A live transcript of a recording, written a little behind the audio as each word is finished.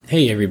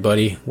Hey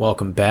everybody,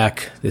 welcome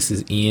back. This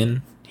is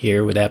Ian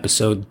here with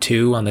episode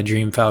 2 on the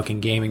Dream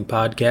Falcon Gaming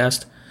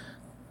Podcast.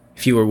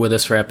 If you were with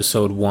us for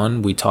episode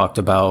 1, we talked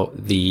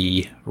about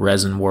the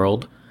resin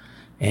world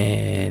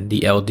and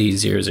the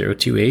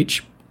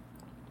LD002H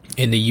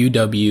and the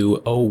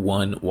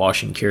UW01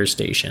 wash and cure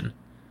station.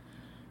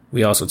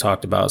 We also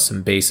talked about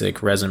some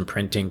basic resin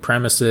printing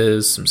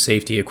premises, some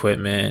safety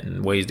equipment,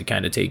 and ways to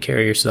kind of take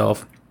care of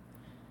yourself.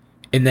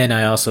 And then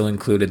I also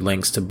included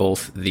links to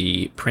both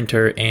the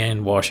printer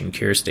and wash and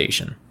cure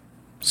station.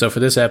 So for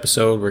this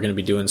episode, we're going to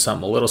be doing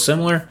something a little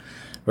similar.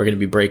 We're going to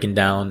be breaking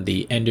down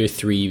the Ender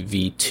 3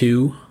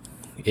 V2.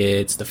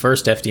 It's the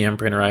first FDM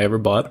printer I ever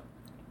bought.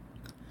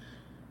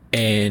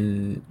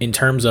 And in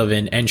terms of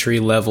an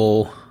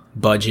entry-level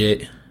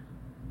budget,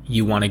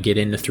 you want to get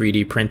into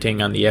 3D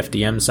printing on the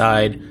FDM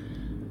side,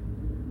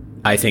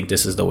 I think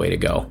this is the way to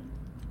go.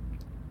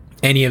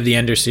 Any of the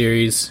Ender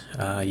series,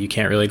 you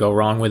can't really go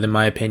wrong with, in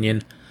my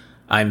opinion.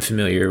 I'm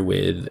familiar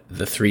with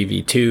the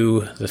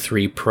 3V2, the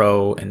 3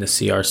 Pro, and the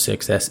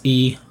CR6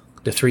 SE.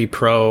 The 3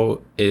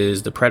 Pro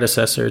is the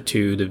predecessor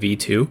to the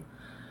V2.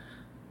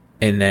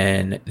 And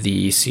then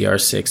the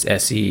CR6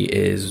 SE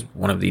is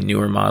one of the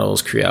newer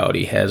models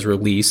Creality has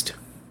released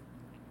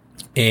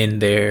in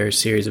their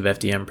series of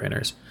FDM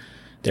printers.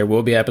 There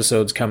will be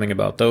episodes coming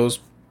about those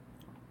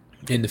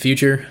in the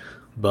future,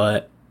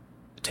 but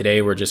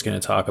today we're just going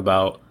to talk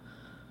about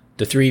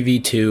the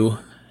 3V2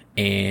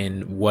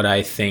 and what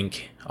I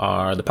think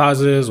are the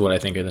positives, what I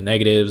think are the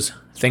negatives,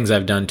 things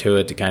I've done to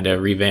it to kind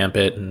of revamp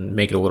it and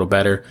make it a little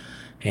better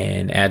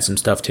and add some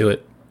stuff to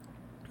it.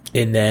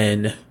 And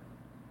then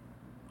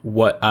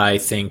what I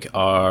think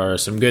are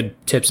some good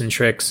tips and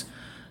tricks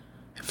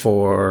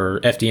for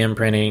FDM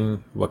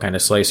printing, what kind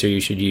of slicer you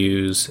should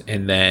use,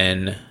 and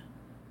then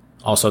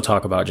also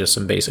talk about just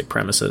some basic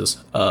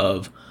premises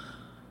of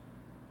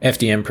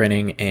FDM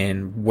printing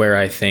and where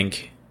I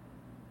think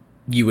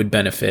you would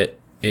benefit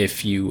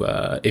if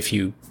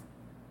you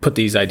put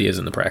these ideas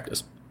into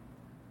practice.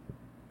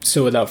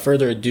 So without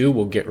further ado,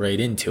 we'll get right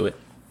into it.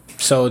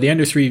 So the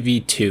Ender 3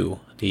 V2,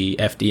 the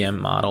FDM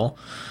model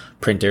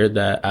printer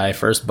that I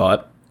first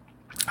bought,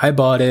 I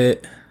bought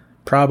it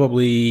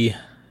probably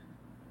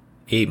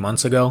 8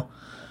 months ago,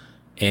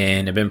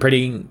 and I've been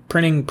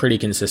printing pretty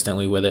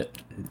consistently with it.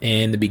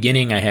 In the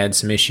beginning, I had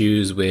some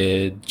issues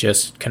with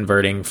just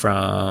converting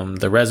from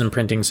the resin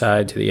printing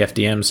side to the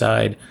FDM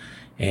side.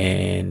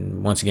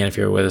 And once again, if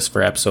you were with us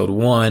for episode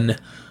 1,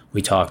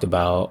 we talked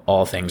about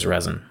all things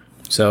resin.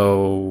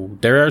 So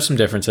there are some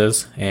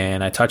differences,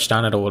 and I touched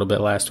on it a little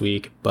bit last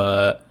week,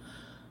 but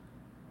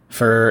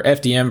for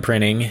FDM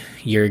printing,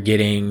 you're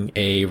getting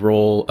a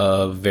roll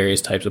of various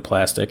types of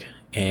plastic,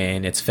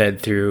 and it's fed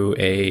through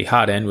a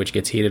hot end, which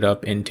gets heated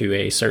up into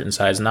a certain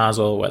size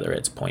nozzle, whether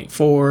it's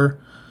 0.4,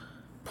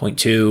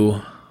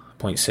 0.2,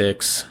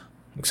 0.6,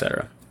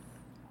 etc.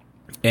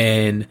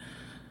 And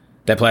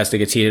that plastic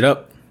gets heated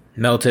up,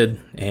 melted,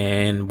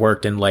 and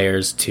worked in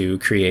layers to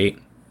create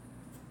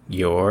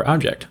your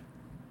object.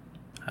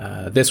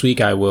 This week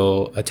I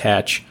will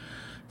attach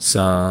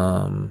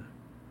some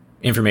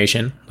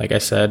information, like I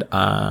said,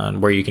 on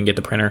where you can get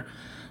the printer,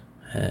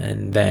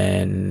 and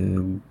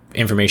then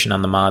information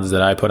on the mods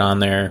that I put on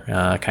there,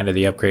 kind of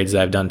the upgrades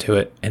that I've done to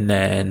it, and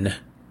then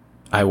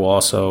I will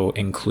also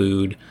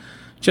include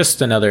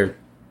just another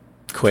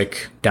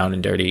quick down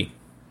and dirty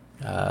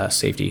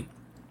safety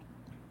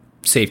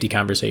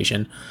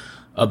conversation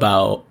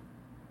about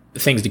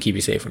things to keep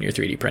you safe when you're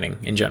 3D printing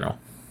in general.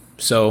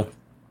 So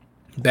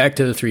back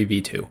to the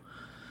 3V2.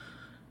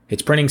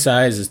 Its printing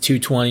size is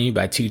 220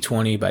 by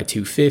 220 by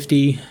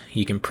 250.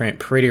 You can print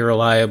pretty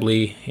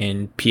reliably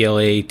in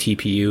PLA,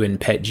 TPU, and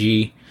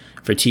PETG.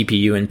 For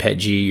TPU and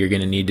PETG, you're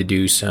going to need to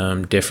do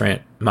some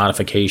different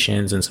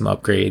modifications and some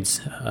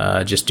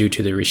upgrades just due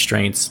to the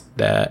restraints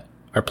that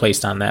are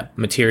placed on that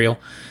material.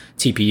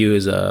 TPU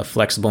is a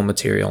flexible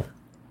material,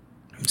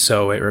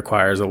 so it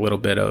requires a little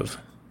bit of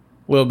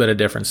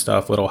different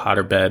stuff, little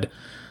hotter bed,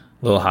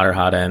 little hotter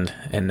hot end,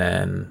 and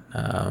then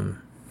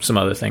some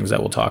other things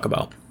that we'll talk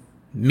about.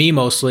 Me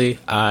mostly,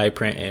 I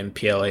print in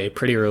PLA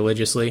pretty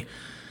religiously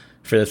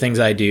for the things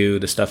I do,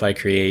 the stuff I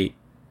create,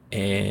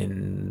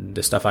 and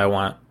the stuff I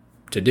want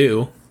to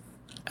do.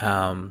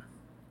 PLA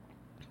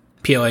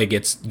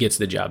gets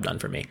the job done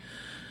for me.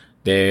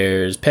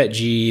 There's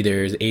PETG,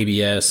 there's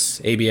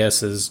ABS.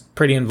 ABS is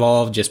pretty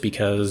involved just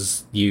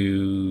because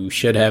you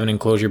should have an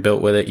enclosure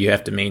built with it. You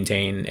have to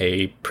maintain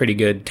a pretty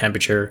good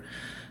temperature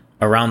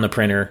around the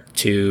printer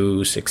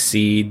to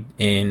succeed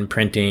in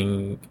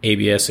printing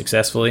ABS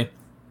successfully.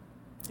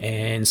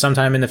 And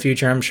sometime in the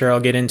future, I'm sure I'll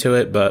get into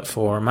it, but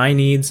for my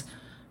needs,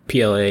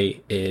 PLA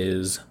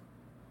is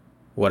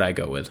what I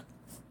go with.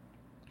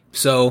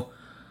 So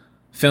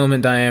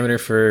filament diameter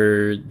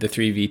for the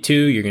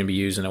 3V2, you're going to be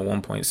using a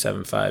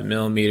 1.75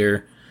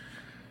 millimeter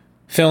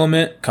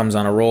filament. Comes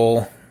on a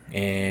roll,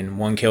 and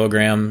 1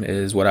 kilogram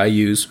is what I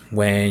use.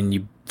 When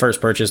you first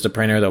purchase the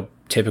printer, they'll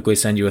typically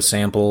send you a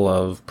sample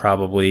of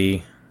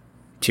probably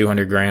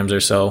 200 grams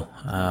or so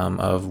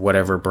of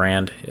whatever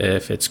brand.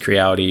 If it's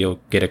Creality,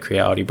 you'll get a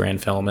Creality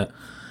brand filament.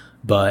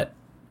 But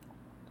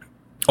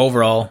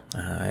overall,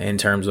 in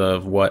terms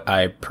of what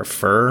I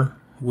prefer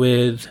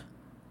with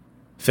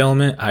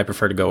filament, I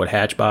prefer to go with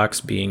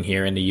Hatchbox. Being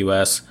here in the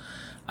US,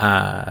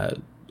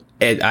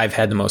 I've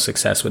had the most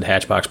success with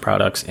Hatchbox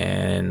products,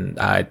 and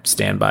I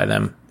stand by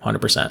them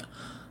 100%.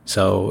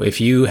 So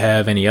if you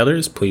have any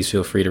others, please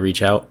feel free to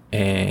reach out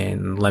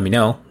and let me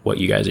know what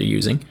you guys are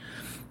using.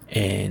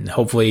 And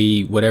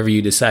hopefully whatever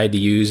you decide to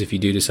use, if you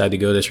do decide to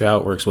go this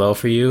route, works well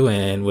for you.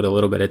 And with a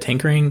little bit of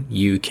tinkering,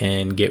 you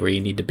can get where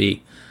you need to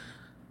be.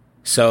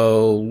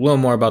 So a little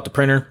more about the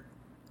printer.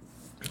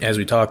 As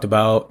we talked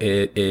about,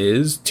 it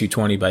is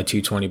 220 by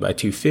 220 by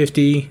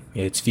 250.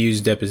 It's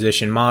fused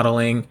deposition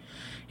modeling.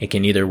 It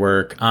can either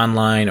work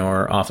online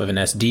or off of an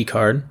SD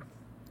card.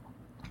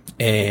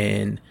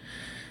 And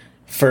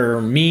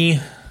for me,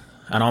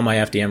 on all my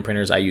FDM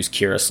printers, I use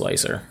Cura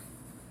Slicer.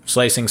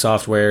 Slicing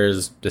software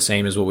is the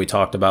same as what we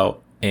talked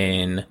about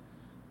in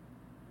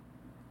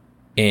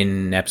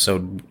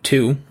episode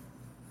 2,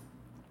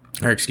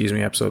 or excuse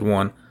me, episode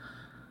 1.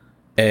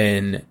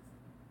 And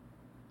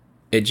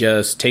it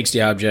just takes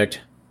the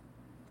object,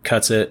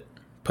 cuts it,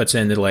 puts it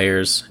into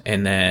layers,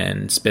 and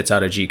then spits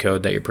out a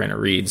G-code that your printer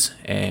reads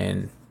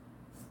and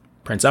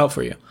prints out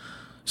for you.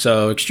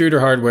 So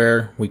extruder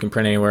hardware, we can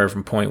print anywhere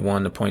from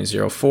 0.1 to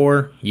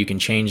 0.04. You can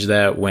change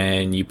that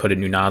when you put a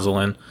new nozzle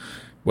in,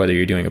 whether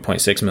you're doing a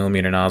 0.6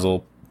 millimeter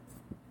nozzle,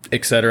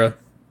 etc.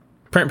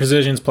 Print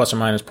precision's plus or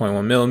minus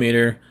 0.1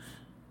 millimeter,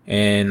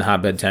 and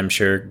hotbed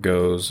temperature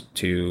goes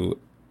to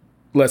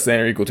less than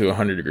or equal to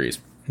 100 degrees.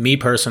 Me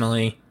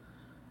personally,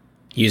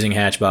 using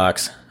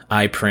Hatchbox,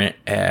 I print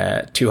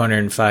at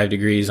 205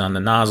 degrees on the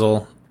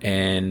nozzle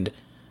and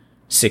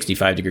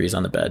 65 degrees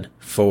on the bed.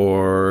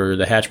 For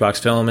the Hatchbox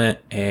filament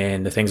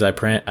and the things I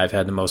print, I've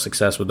had the most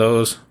success with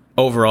those.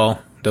 Overall,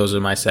 those are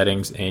my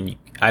settings, and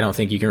I don't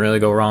think you can really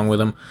go wrong with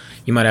them.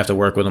 You might have to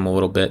work with them a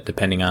little bit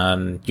depending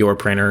on your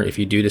printer. If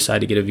you do decide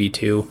to get a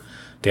V2,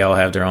 they all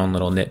have their own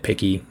little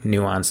nitpicky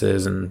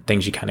nuances and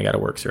things you kind of got to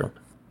work through.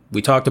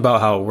 We talked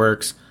about how it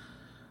works.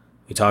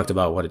 We talked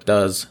about what it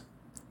does.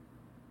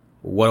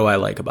 What do I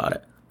like about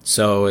it?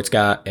 So it's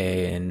got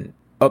an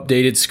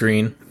updated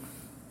screen.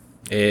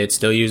 It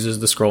still uses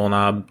the scroll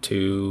knob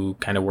to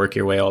kind of work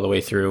your way all the way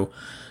through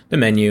the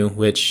menu,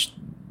 which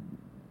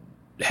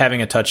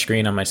having a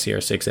touchscreen on my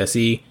CR6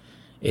 SE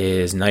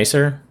is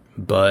nicer,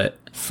 but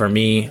for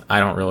me, I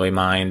don't really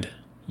mind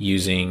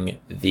using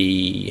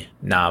the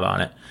knob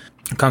on it.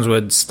 It comes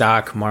with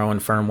stock Marlin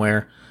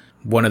firmware.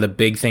 One of the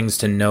big things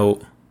to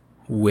note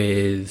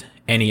with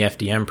any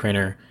FDM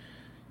printer,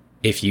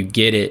 if you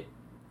get it,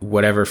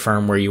 whatever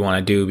firmware you want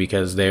to do,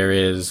 because there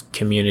is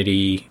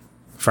community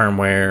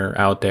firmware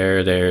out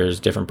there, there's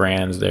different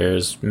brands,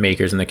 there's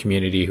makers in the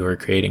community who are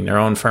creating their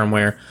own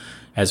firmware.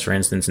 As for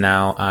instance,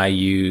 now I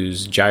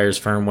use Gyre's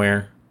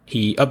firmware.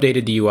 He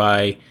updated the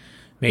UI,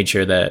 made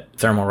sure that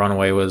thermal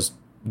runaway was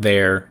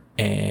there,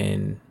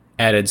 and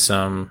added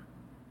some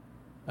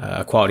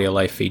quality of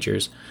life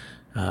features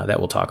that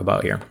we'll talk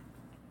about here.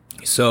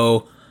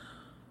 So,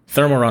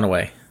 thermal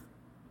runaway.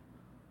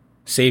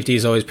 Safety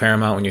is always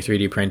paramount when you're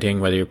 3D printing,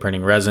 whether you're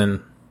printing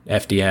resin,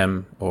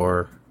 FDM,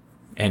 or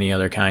any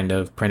other kind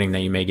of printing that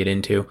you may get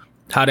into.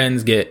 Hot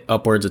ends get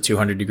upwards of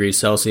 200 degrees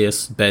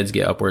Celsius. Beds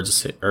get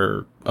upwards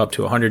or up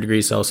to 100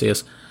 degrees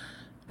Celsius.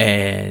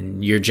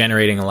 And you're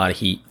generating a lot of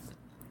heat.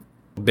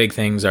 Big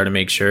things are to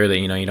make sure that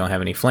you don't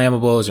have any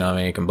flammables, you don't have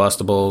any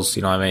combustibles,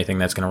 you don't have anything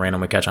that's going to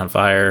randomly catch on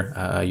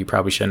fire. You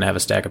probably shouldn't have a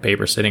stack of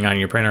paper sitting on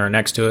your printer or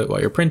next to it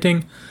while you're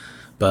printing,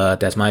 but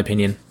that's my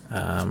opinion.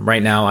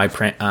 Right now, I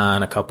print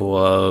on a couple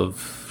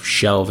of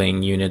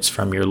shelving units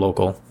from your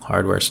local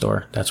hardware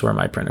store. That's where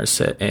my printers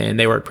sit, and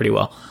they work pretty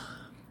well.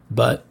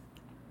 But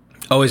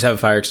always have a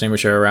fire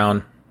extinguisher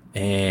around,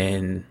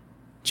 and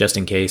just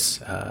in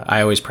case,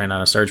 I always print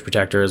on a surge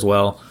protector as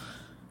well.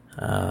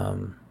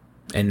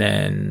 And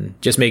then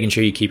just making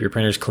sure you keep your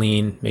printers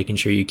clean, making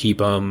sure you keep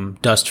them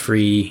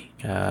dust-free,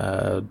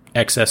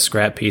 excess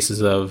scrap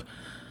pieces of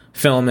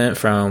filament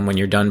from when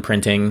you're done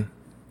printing.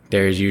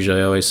 There's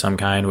usually always some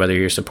kind, whether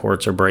your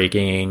supports are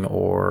breaking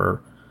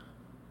or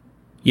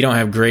you don't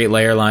have great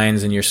layer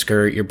lines in your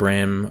skirt, your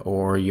brim,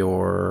 or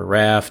your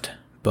raft.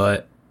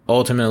 But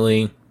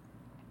ultimately,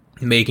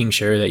 making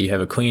sure that you have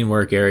a clean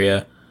work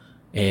area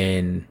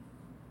and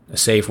a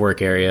safe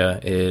work area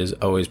is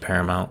always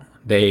paramount.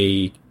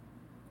 They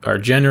are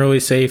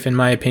generally safe in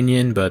my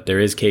opinion, but there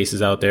is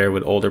cases out there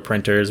with older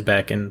printers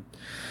back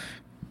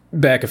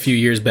a few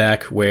years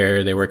back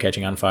where they were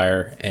catching on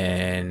fire,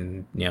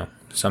 and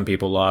some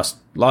people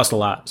lost a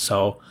lot.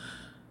 So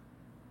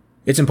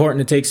it's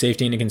important to take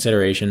safety into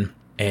consideration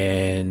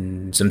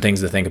and some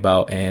things to think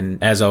about.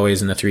 And as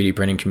always in the 3D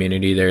printing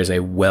community, there's a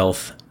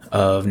wealth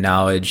of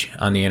knowledge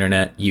on the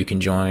internet. You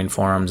can join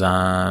forums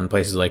on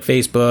places like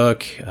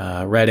Facebook,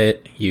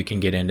 Reddit. You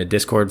can get into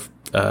Discord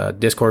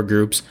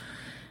groups.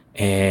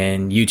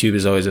 And YouTube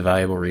is always a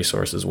valuable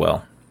resource as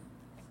well.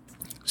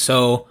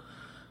 So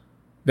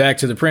back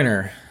to the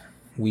printer.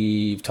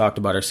 We've talked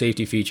about our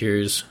safety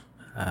features.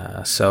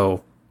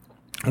 So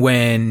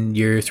When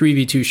your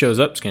 3v2 shows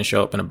up, it's going to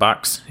show up in a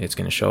box. It's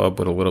going to show up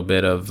with a little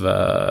bit of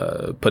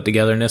put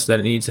togetherness that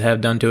it needs to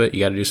have done to it. You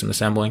got to do some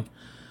assembling.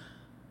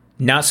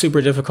 Not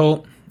super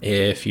difficult.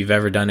 If you've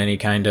ever done any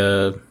kind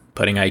of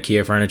putting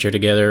IKEA furniture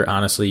together,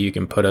 honestly, you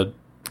can put a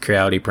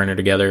Creality printer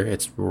together.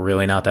 It's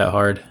really not that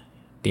hard.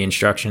 The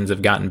instructions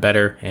have gotten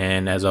better,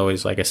 and as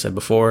always, like I said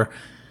before,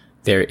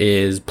 there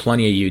is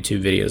plenty of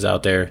YouTube videos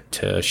out there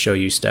to show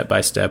you step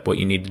by step what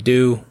you need to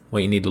do,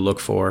 what you need to look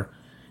for,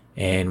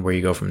 and where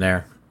you go from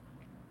there.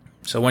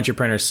 So once your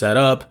printer's set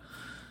up,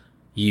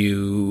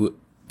 you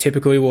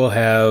typically will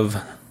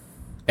have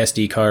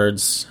SD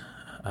cards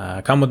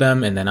come with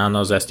them, and then on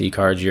those SD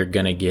cards, you're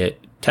going to get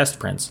test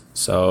prints.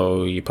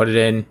 So you put it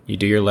in, you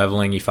do your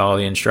leveling, you follow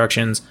the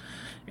instructions,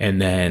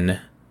 and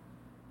then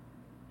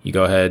you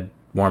go ahead,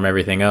 warm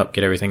everything up,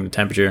 get everything to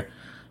temperature,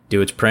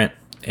 do its print,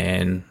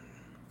 and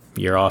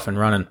you're off and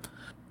running.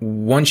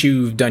 Once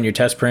you've done your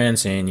test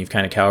prints and you've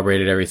kind of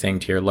calibrated everything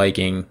to your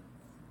liking,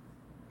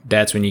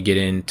 that's when you get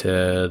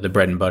into the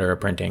bread and butter of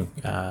printing.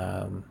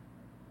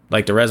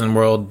 Like the resin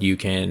world, you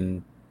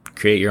can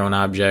create your own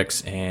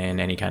objects in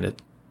any kind of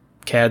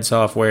CAD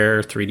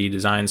software, 3D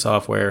design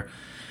software,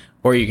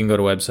 or you can go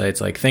to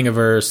websites like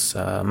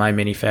Thingiverse, My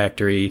Mini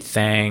Factory,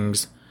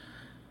 Thangs.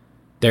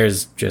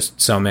 There's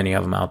just so many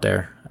of them out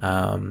there,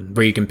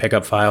 where you can pick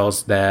up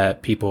files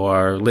that people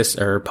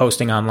are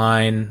posting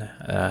online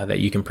that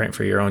you can print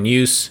for your own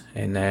use.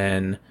 And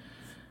then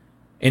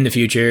in the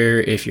future,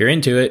 if you're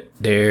into it,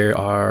 there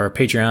are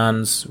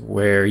Patreons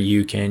where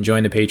you can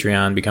join the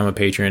Patreon, become a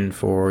patron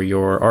for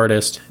your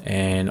artist,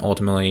 and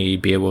ultimately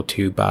be able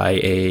to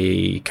buy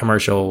a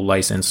commercial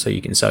license so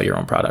you can sell your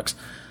own products.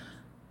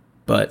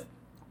 But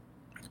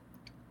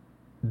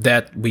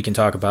that we can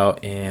talk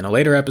about in a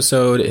later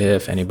episode.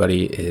 If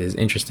anybody is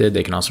interested,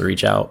 they can also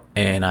reach out,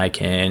 and I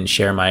can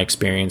share my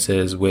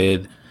experiences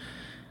with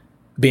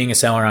being a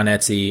seller on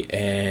Etsy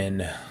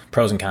and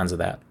pros and cons of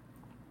that.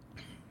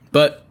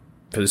 But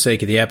for the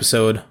sake of the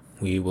episode,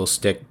 we will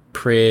stick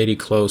pretty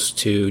close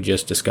to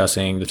just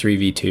discussing the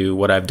 3v2,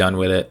 what I've done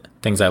with it,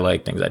 things I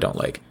like, things I don't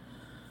like.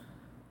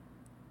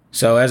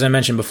 So as I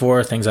mentioned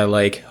before, things I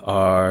like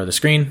are the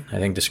screen. I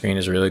think the screen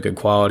is really good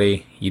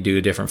quality. You do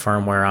a different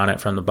firmware on it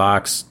from the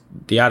box.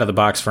 The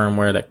out-of-the-box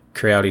firmware that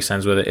Creality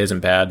sends with it isn't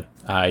bad.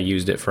 I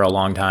used it for a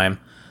long time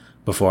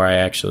before I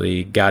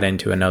actually got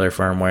into another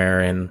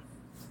firmware and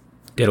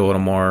did a little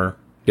more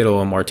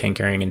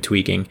tinkering and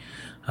tweaking.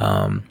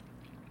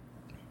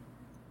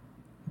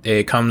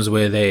 It comes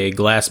with a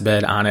glass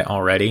bed on it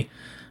already,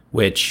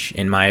 which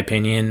in my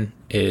opinion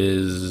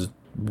is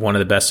one of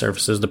the best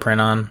surfaces to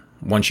print on.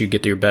 Once you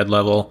get to your bed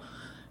level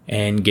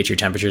and get your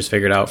temperatures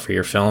figured out for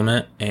your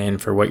filament and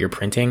for what you're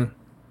printing,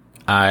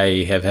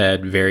 I have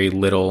had very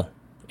little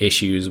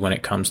issues when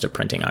it comes to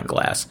printing on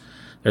glass.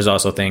 There's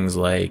also things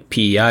like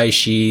PEI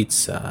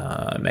sheets,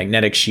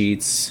 magnetic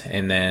sheets,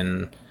 and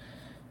then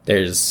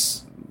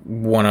there's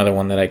one other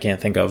one that I can't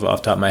think of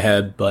off the top of my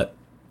head, but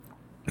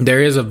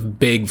there is a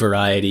big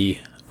variety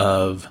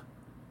of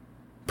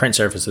print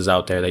surfaces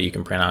out there that you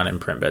can print on and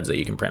print beds that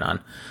you can print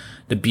on.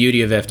 The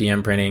beauty of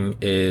FDM printing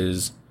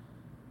is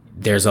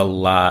there's a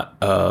lot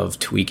of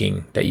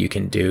tweaking that you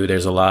can do.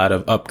 There's a lot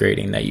of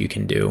upgrading that you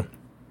can do.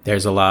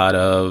 There's a lot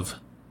of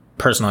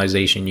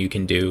personalization you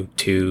can do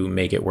to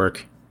make it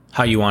work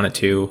how you want it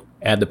to,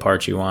 add the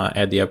parts you want,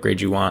 add the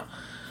upgrades you want,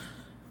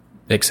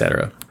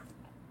 etc.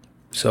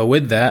 So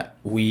with that,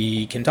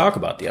 we can talk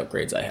about the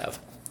upgrades I have.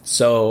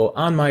 So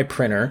on my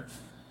printer,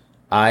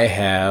 I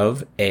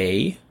have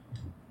a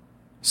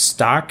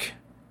stock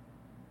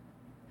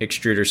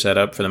extruder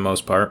setup for the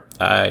most part.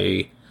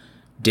 I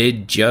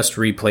did just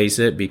replace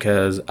it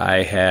because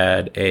I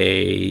had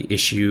a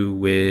issue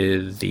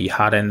with the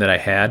hot end that I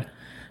had,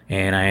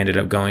 and I ended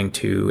up going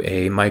to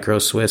a micro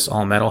Swiss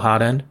all metal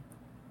hot end,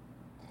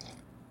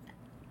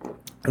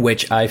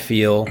 which I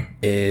feel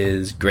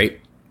is great.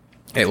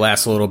 It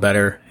lasts a little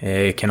better.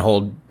 It can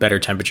hold better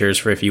temperatures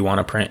for if you want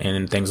to print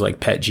in things like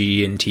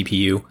PETG and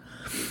TPU.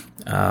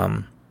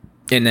 And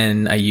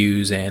then I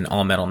use an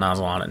all metal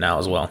nozzle on it now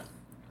as well.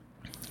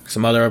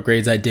 Some other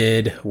upgrades I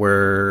did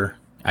were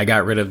I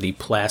got rid of the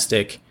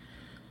plastic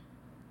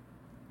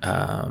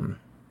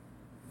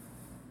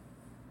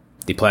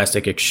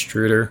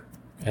extruder.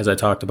 As I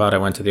talked about, I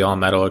went to the all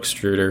metal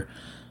extruder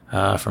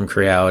from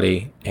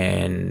Creality,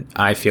 and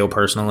I feel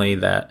personally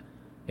that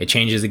it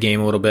changes the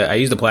game a little bit. I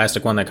use the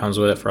plastic one that comes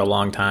with it for a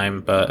long time,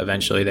 but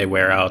eventually they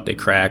wear out, they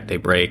crack, they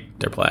break,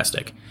 they're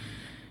plastic.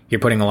 You're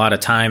putting a lot of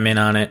time in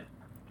on it,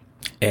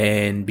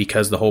 and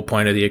because the whole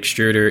point of the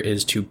extruder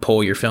is to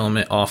pull your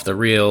filament off the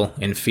reel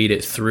and feed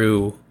it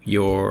through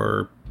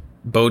your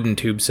Bowden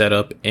tube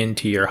setup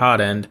into your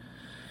hot end,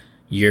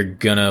 you're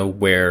gonna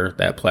wear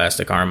that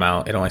plastic arm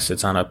out. It only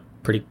sits on a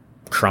pretty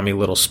crummy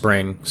little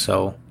spring,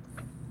 so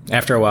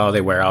after a while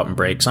they wear out and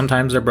break.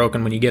 Sometimes they're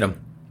broken when you get them.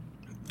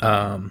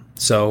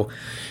 So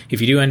if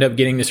you do end up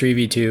getting the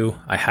 3v2,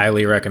 I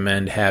highly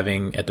recommend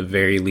having at the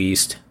very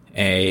least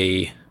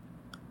a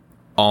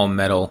all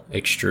metal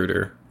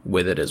extruder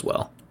with it as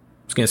well.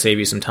 It's going to save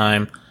you some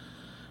time.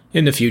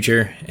 in the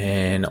future,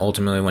 and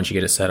ultimately once you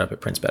get it set up,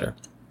 it prints better.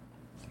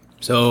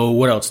 So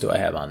what else do I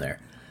have on there?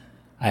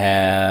 I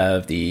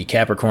have the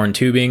Capricorn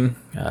tubing,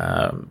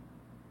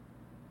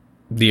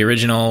 the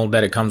original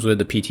that it comes with,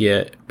 the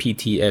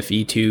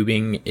PTFE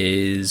tubing,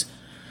 is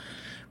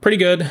pretty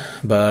good,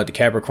 but the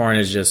Capricorn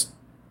is just,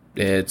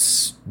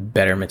 it's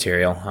better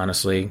material,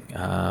 honestly.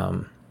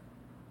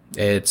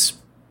 It's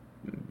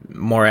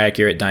more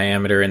accurate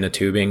diameter in the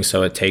tubing,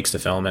 so it takes the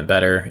filament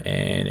better,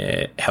 and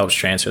it helps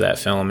transfer that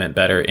filament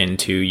better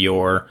into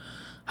your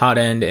hot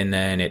end, and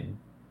then it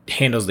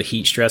handles the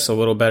heat stress a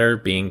little better,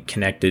 being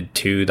connected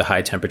to the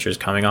high temperatures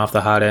coming off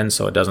the hot end,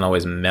 so it doesn't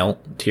always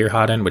melt to your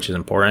hot end, which is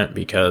important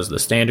because the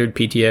standard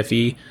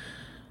PTFE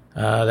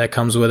that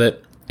comes with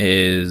it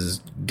is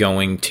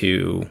going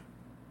to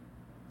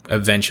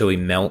eventually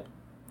melt.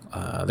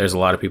 There's a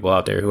lot of people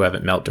out there who have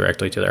it melt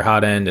directly to their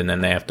hot end, and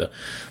then they have to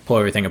pull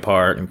everything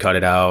apart and cut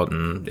it out,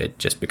 and it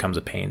just becomes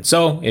a pain.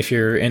 So if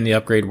you're in the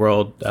upgrade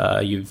world,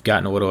 you've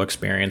gotten a little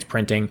experience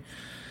printing,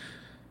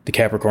 the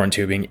Capricorn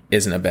tubing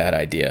isn't a bad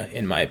idea,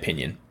 in my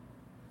opinion.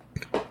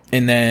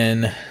 And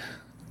then,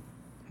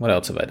 what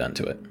else have I done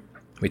to it?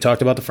 We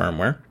talked about the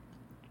firmware.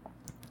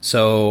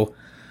 So,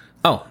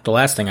 the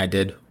last thing I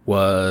did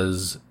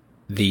was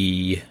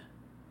the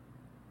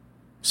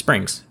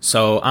springs.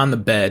 So on the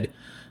bed,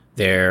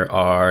 there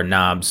are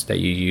knobs that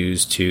you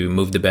use to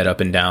move the bed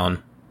up and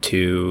down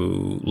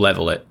to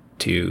level it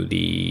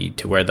to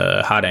where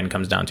the hot end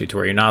comes down to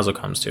where your nozzle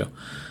comes to.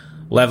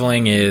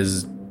 Leveling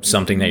is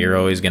something that you're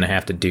always going to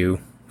have to do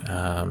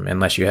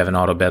unless you have an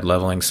auto bed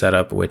leveling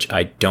setup, which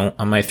I don't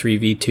on my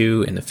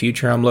 3V2. In the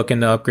future, I'm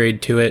looking to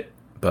upgrade to it,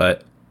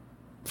 but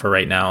for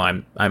right now,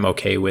 I'm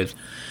okay with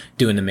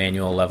doing the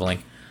manual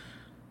leveling.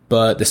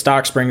 But the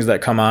stock springs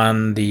that come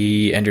on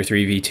the Ender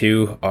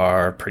 3V2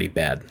 are pretty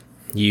bad.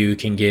 You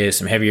can get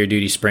some heavier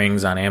duty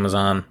springs on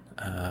Amazon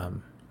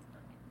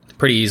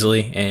pretty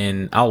easily,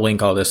 and I'll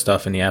link all this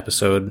stuff in the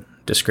episode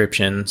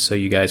description so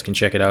you guys can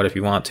check it out if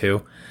you want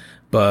to.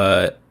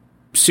 But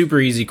super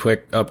easy,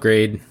 quick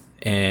upgrade,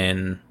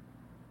 and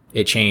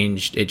it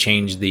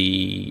changed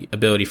the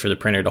ability for the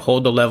printer to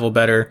hold the level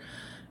better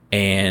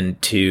and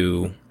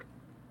to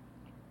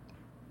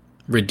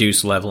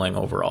reduce leveling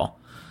overall.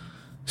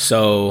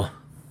 So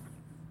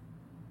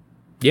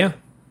yeah,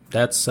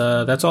 that's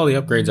all the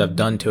upgrades I've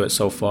done to it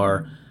so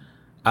far.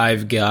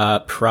 I've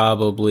got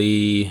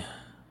probably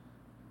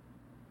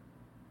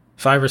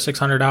 500 or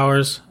 600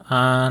 hours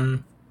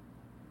on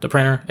the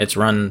printer. It's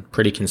run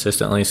pretty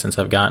consistently since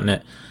I've gotten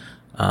it.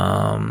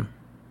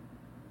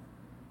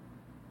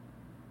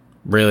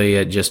 Really,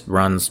 it just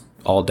runs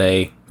all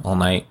day, all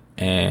night,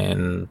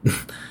 and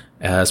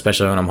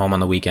especially when I'm home on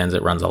the weekends,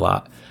 it runs a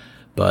lot.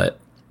 But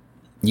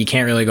you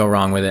can't really go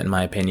wrong with it, in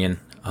my opinion.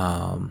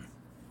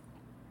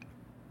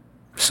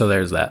 So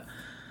there's that.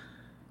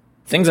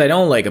 Things I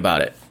don't like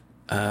about it.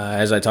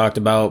 As I talked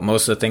about,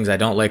 most of the things I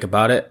don't like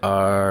about it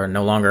are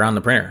no longer on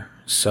the printer.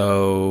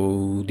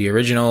 So the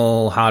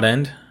original hot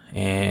end,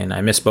 and I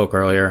misspoke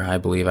earlier, I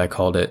believe I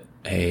called it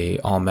a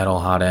all metal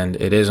hot end.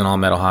 It is an all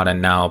metal hot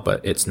end now,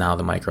 but it's now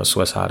the micro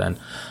Swiss hot end.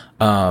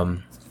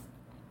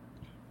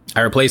 I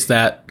replaced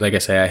that. Like I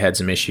say, I had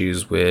some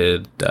issues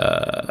with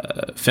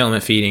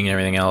filament feeding and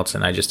everything else,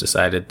 and I just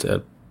decided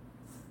to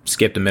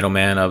skip the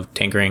middleman of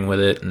tinkering with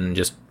it and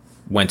just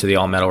went to the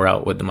all metal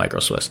route with the micro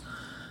Swiss.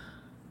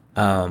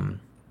 So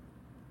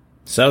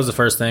that was the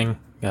first thing.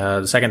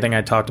 The second thing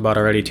I talked about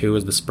already too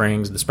was the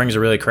springs. The springs are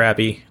really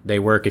crappy. They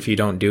work if you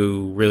don't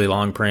do really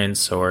long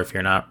prints or if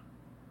you're not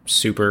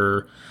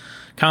super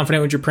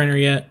confident with your printer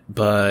yet,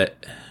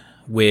 but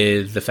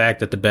with the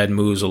fact that the bed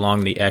moves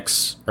along the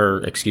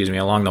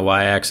along the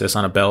y-axis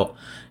on a belt,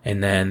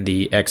 and then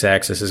the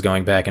x-axis is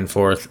going back and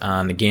forth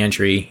on the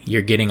gantry,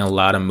 you're getting a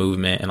lot of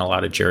movement and a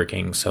lot of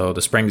jerking. So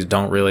the springs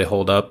don't really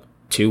hold up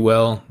too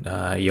well.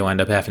 You'll end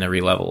up having to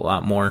re-level a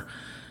lot more.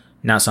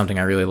 Not something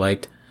I really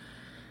liked.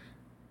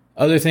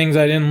 Other things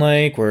I didn't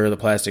like were the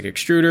plastic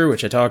extruder,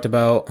 which I talked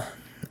about.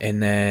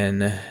 And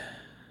then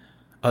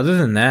other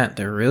than that,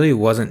 there really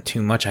wasn't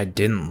too much I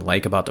didn't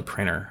like about the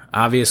printer.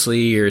 Obviously,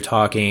 you're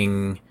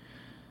talking,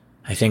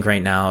 I think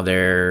right now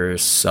they're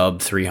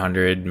sub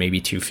 300,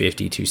 maybe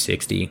 250,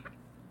 260.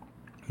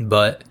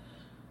 But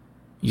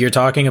you're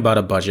talking about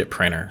a budget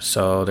printer,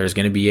 so there's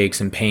going to be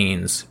aches and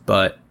pains.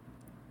 But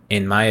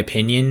in my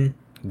opinion,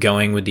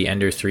 going with the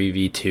Ender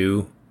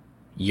 3V2,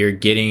 you're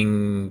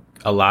getting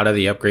a lot of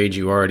the upgrades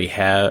you already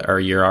have, or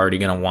you're already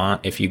going to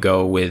want if you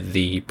go with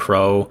the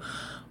Pro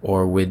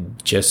or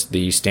with just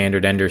the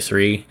standard Ender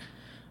 3.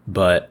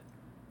 But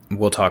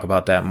we'll talk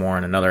about that more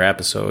in another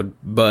episode.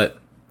 But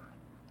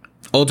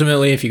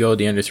ultimately, if you go with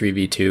the Ender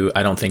 3V2,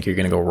 I don't think you're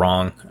going to go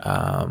wrong.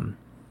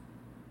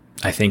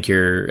 I think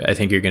you're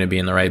going to be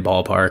in the right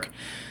ballpark.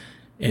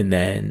 And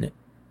then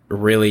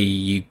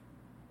really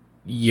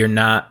you're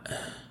not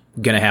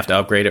going to have to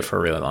upgrade it for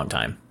a really long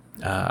time.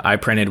 I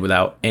printed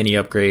without any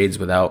upgrades,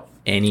 without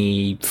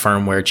any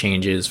firmware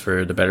changes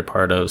for the better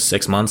part of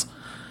 6 months,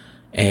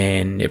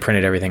 and it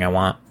printed everything I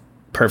want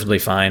perfectly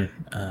fine.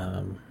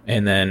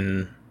 And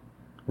then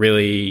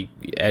Really,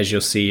 as you'll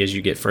see as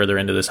you get further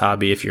into this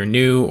hobby, if you're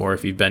new or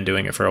if you've been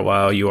doing it for a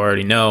while, you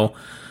already know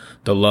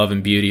the love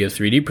and beauty of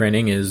 3D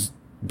printing is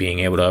being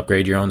able to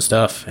upgrade your own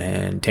stuff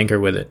and tinker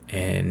with it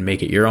and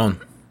make it your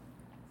own.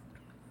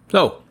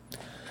 So,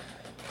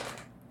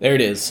 there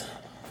it is.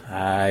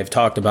 I've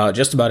talked about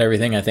just about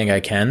everything I think I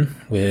can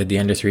with the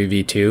Ender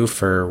 3 V2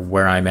 for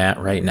where I'm at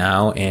right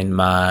now in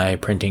my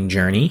printing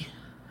journey.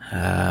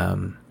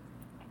 Like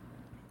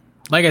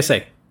I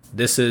say,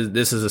 this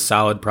is a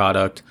solid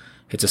product.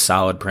 It's a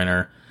solid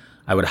printer.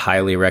 I would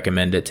highly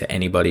recommend it to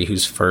anybody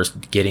who's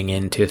first getting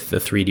into the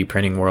 3D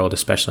printing world,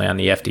 especially on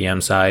the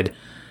FDM side,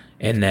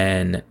 and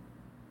then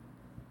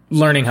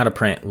learning how to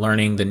print,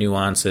 learning the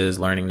nuances,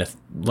 learning the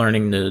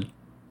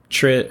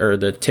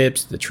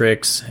tips, the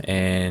tricks,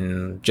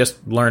 and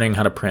just learning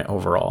how to print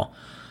overall.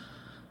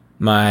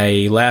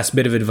 My last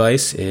bit of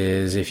advice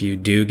is if you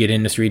do get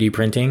into 3D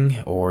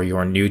printing or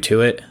you're new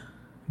to it,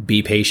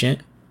 be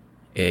patient.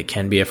 It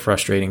can be a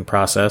frustrating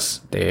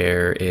process.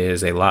 There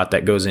is a lot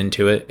that goes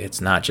into it.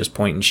 It's not just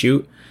point and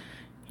shoot.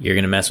 You're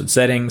going to mess with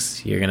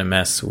settings. You're going to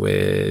mess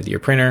with your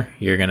printer.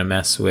 You're going to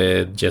mess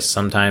with just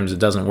sometimes it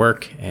doesn't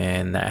work,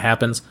 and that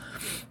happens.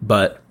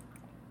 But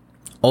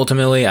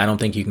ultimately, I don't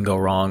think you can go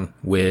wrong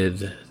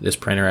with this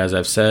printer, as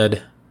I've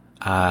said.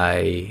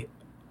 I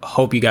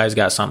hope you guys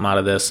got something out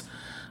of this.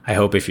 I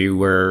hope if you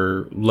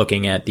were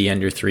looking at the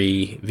Ender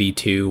 3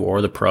 V2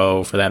 or the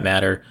Pro, for that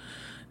matter,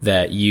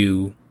 that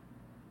you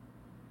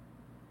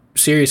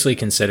seriously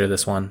consider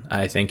this one.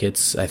 I think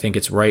it's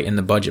right in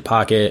the budget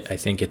pocket. I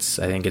think it's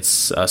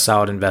a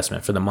solid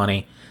investment for the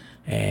money.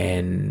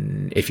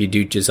 And if you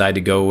do decide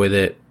to go with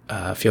it,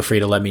 feel free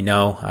to let me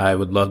know. I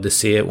would love to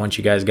see it once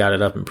you guys got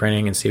it up and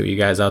printing and see what you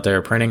guys out there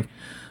are printing.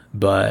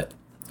 But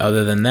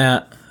other than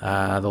that,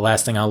 the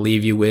last thing I'll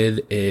leave you with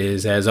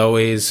is, as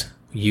always,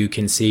 you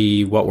can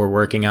see what we're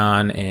working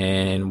on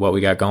and what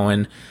we got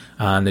going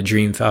on the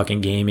Dream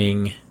Falcon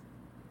Gaming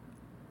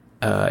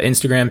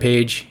Instagram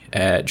page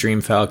at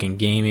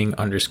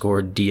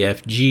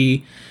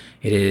DreamFalconGaming_DFG.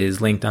 It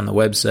is linked on the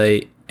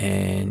website,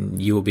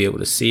 and you will be able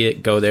to see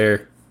it. Go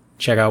there,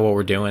 check out what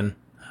we're doing,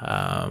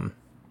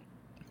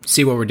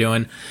 see what we're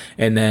doing,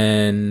 and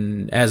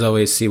then, as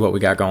always, see what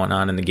we got going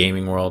on in the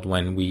gaming world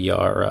when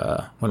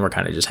we're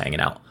kind of just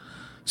hanging out.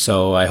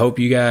 So I hope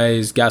you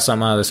guys got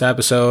something out of this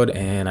episode,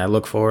 and I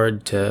look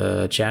forward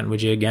to chatting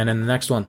with you again in the next one.